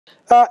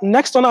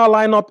Next on our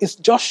lineup is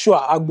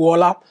Joshua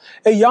Agboola,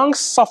 a young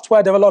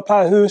software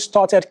developer who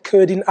started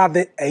coding at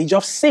the age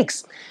of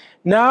 6.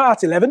 Now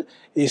at 11,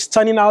 he's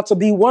turning out to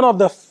be one of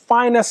the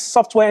finest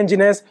software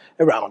engineers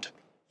around.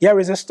 Here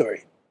is his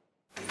story.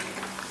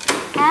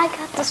 I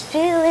got this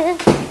feeling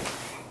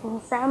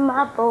inside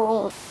my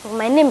bones.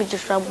 My name is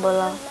Joshua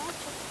Agboola.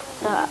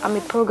 I'm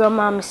a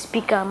programmer, I'm a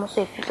speaker, I'm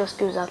also a future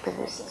skills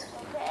activist.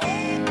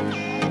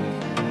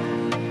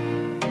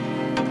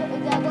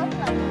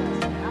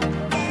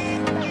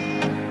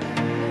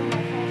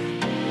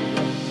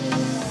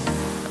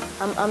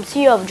 I'm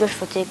CEO of Josh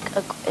for Tech,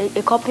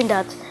 a company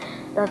that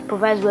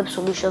provides web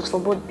solutions for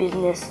both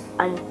business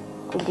and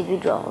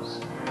individuals.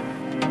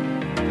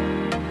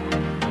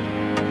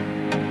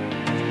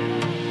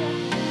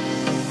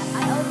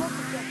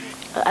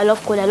 I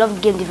love code, I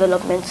love game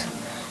development,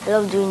 I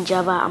love doing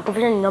Java. I'm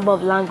proficient in a number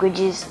of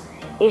languages: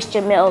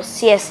 HTML,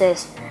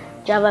 CSS,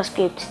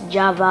 JavaScript,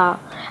 Java.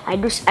 I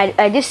do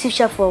C#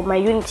 for my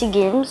Unity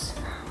games,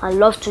 and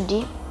Love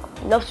 2D.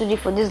 Love 2D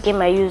for this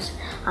game I use,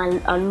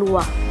 and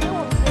Lua.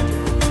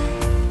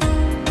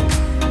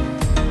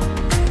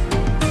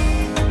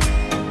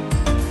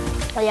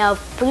 I've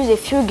produced a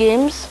few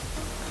games.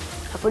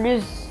 I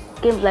produced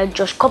games like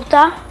Josh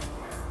Copter,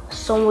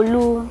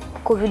 Sonwolu,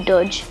 COVID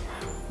Dodge,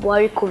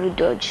 Buhari COVID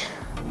Dodge.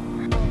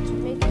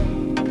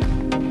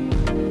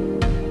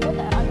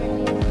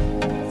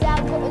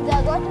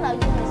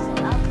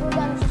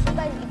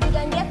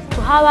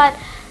 So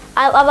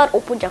Harvard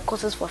opened their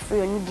courses for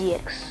free on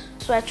UDX.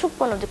 So I took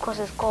one of the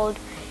courses called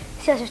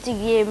CS50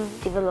 Game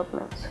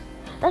Development.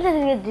 That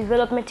game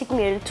development took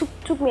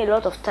me a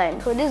lot of time.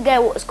 So this guy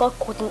was called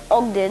Cotton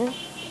Ogden.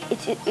 It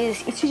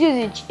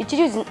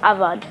teaches in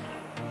Harvard.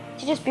 It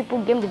teaches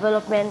people game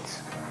development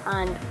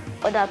and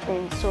other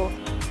things. So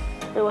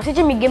it was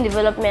teaching me game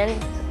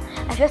development.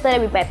 I first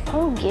started with my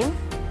Pong game.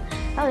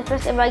 That was the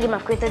first ever game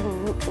I've created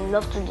in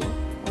Love 2D,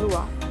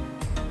 Lua.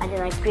 And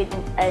then I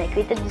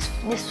created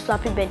this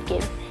Flappy Bird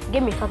game. It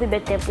gave me Flappy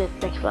Bird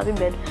template, like Flappy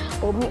Bird.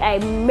 But me, I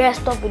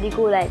messed up with the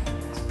code, like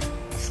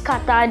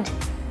scattered,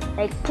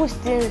 like put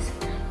things.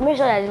 To make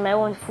sure that it's my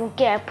own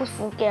funke, I put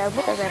funke as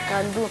much as I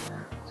can do.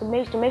 To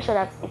make sure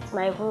that it's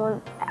my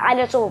own. I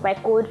added some of my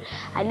code.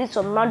 I did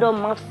some random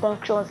math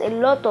functions, a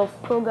lot of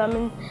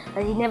programming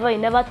that he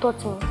never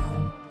taught me.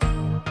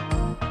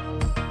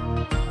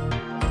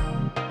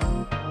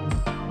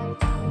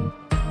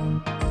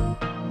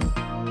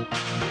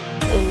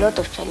 A lot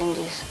of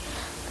challenges,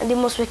 and the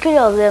most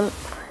peculiar of them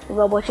is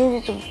the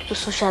opportunity to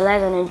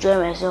socialize and enjoy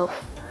myself.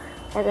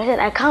 Like I said,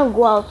 I can't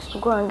go out to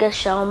go and get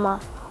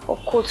shawarma or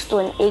Cold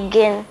Stone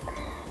again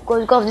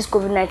because of this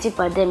COVID-19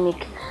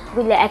 pandemic.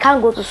 Really, I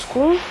can't go to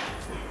school.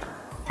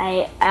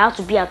 I have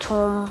to be at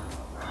home,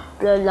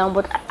 blah, blah,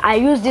 but I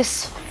use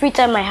this free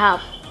time I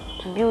have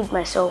to build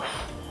myself.